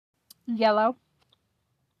Yellow.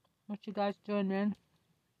 What you guys doing, man?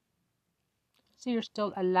 See, you're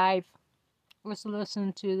still alive. Let's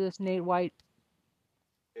listen to this Nate White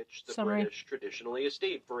which the summary. British traditionally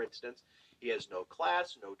esteem. For instance, he has no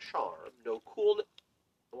class, no charm, no coolness.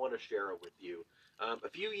 I want to share it with you. A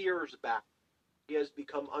few years back, he has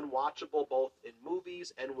become unwatchable both in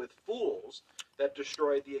movies and with Fools that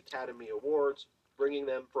destroyed the Academy Awards, bringing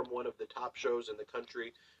them from one of the top shows in the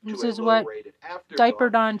country to This a is what low-rated afterthought.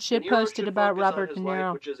 Diaperdonald shit De Niro posted should about focus on Robert his De life,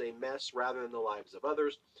 Niro. which is a mess rather than the lives of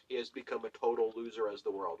others. He has become a total loser as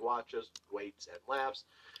the world watches, waits, and laughs.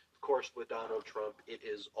 Of course, with Donald Trump, it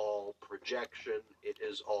is all projection. It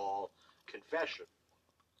is all confession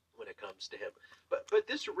when it comes to him. But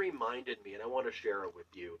this reminded me, and I want to share it with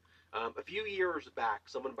you. A few years back,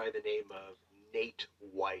 someone by the name of Nate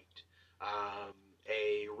White,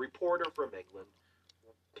 a reporter from England,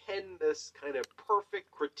 penned this kind of perfect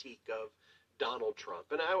critique of Donald Trump.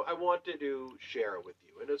 And I wanted to share it with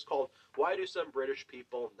you. And it's called, Why Do Some British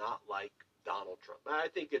People Not Like Donald Trump? I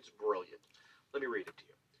think it's brilliant. Let me read it to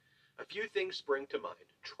you. A few things spring to mind.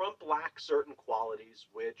 Trump lacks certain qualities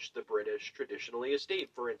which the British traditionally esteem.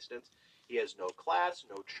 For instance, he has no class,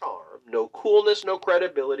 no charm, no coolness, no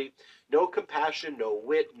credibility, no compassion, no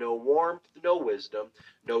wit, no warmth, no wisdom,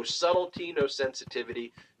 no subtlety, no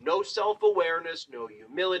sensitivity, no self-awareness, no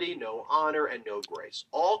humility, no honor, and no grace.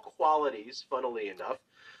 All qualities, funnily enough,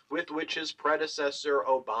 with which his predecessor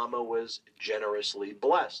Obama was generously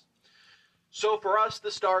blessed. So for us,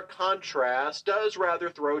 the stark contrast does rather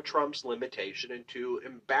throw Trump's limitation into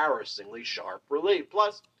embarrassingly sharp relief.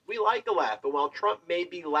 Plus, we like a laugh, and while Trump may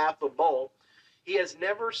be laughable, he has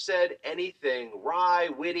never said anything wry,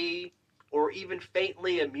 witty, or even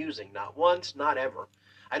faintly amusing. Not once, not ever.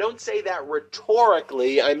 I don't say that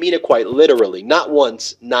rhetorically, I mean it quite literally. Not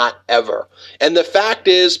once, not ever. And the fact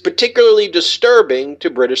is particularly disturbing to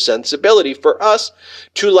British sensibility. For us,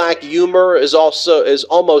 to lack humor is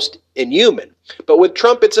almost inhuman. But with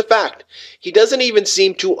Trump, it's a fact. He doesn't even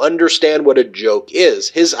seem to understand what a joke is.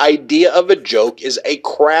 His idea of a joke is a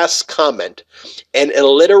crass comment, an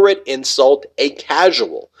illiterate insult, a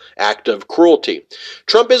casual act of cruelty.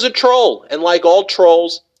 Trump is a troll, and like all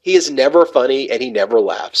trolls, he is never funny and he never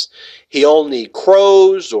laughs. He only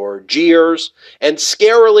crows or jeers, and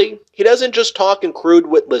scarily, he doesn't just talk in crude,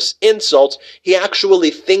 witless insults, he actually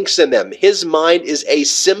thinks in them. His mind is a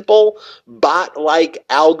simple, bot-like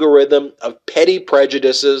algorithm of petty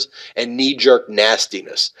prejudices and knee-jerk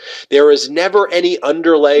nastiness. There is never any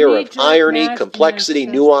underlayer of irony, complexity,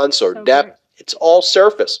 nuance, or depth. It's all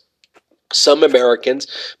surface. Some Americans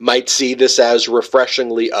might see this as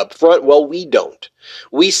refreshingly upfront. Well, we don't.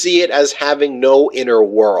 We see it as having no inner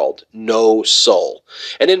world, no soul.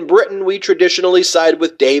 And in Britain, we traditionally side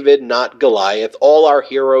with David, not Goliath. All our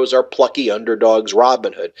heroes are plucky underdogs: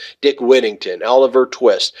 Robin Hood, Dick Whittington, Oliver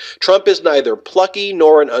Twist. Trump is neither plucky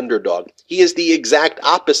nor an underdog. He is the exact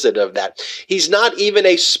opposite of that. He's not even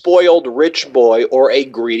a spoiled rich boy or a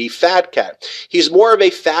greedy fat cat. He's more of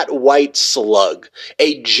a fat white slug,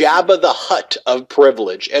 a Jabba the Hutt of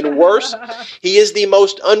privilege. And worse, he is the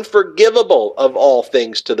most unforgivable of all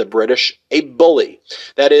things to the British, a bully.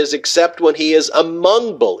 That is, except when he is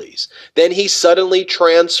among bullies. Then he suddenly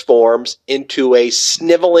transforms into a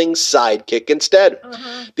sniveling sidekick instead.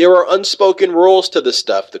 There are unspoken rules to this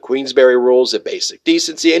stuff, the Queensberry rules of basic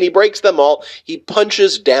decency, and he breaks them all. He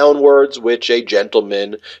punches downwards, which a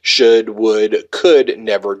gentleman could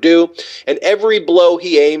never do, and every blow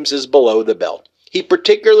he aims is below the belt. He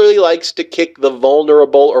particularly likes to kick the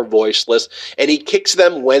vulnerable or voiceless, and he kicks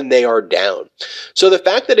them when they are down. So the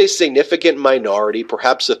fact that a significant minority,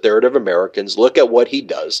 perhaps a third of Americans, look at what he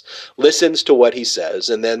does, listens to what he says,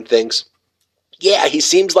 and then thinks, yeah, he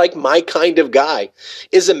seems like my kind of guy,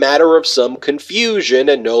 is a matter of some confusion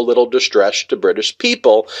and no little distress to British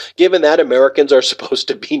people, given that Americans are supposed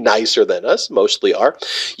to be nicer than us, mostly are.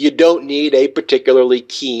 You don't need a particularly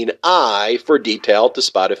keen eye for detail to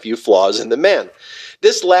spot a few flaws in the man.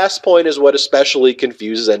 This last point is what especially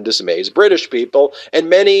confuses and dismays British people, and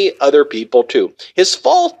many other people too. His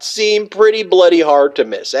faults seem pretty bloody hard to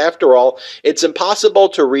miss. After all, it's impossible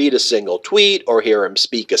to read a single tweet or hear him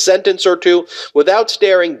speak a sentence or two without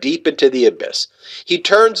staring deep into the abyss. He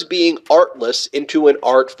turns being artless into an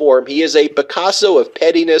art form. He is a Picasso of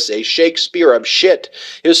pettiness, a Shakespeare of shit.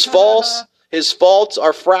 His faults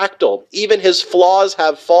are fractal. Even his flaws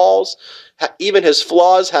have flaws,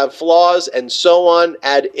 and so on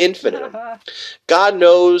ad infinitum. God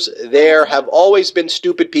knows there have always been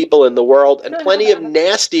stupid people in the world, and plenty of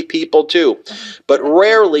nasty people too. But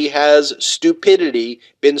rarely has stupidity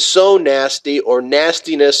been so nasty or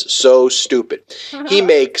nastiness so stupid. He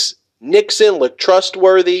makes Nixon looked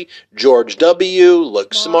trustworthy. George W.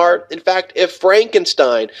 looked smart. In fact, if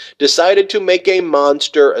Frankenstein decided to make a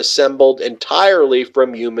monster assembled entirely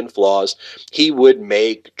from human flaws, he would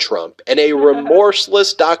make Trump. And a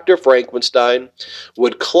remorseless Dr. Frankenstein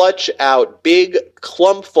would clutch out big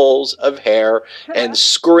clumpfuls of hair and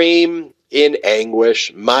scream in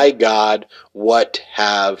anguish, "My God, what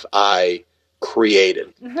have I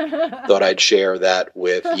created?" Thought I'd share that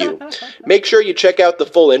with you. Make sure you check out the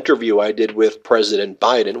full interview I did with President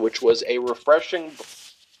Biden, which was a refreshing...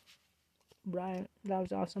 Right, that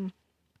was awesome.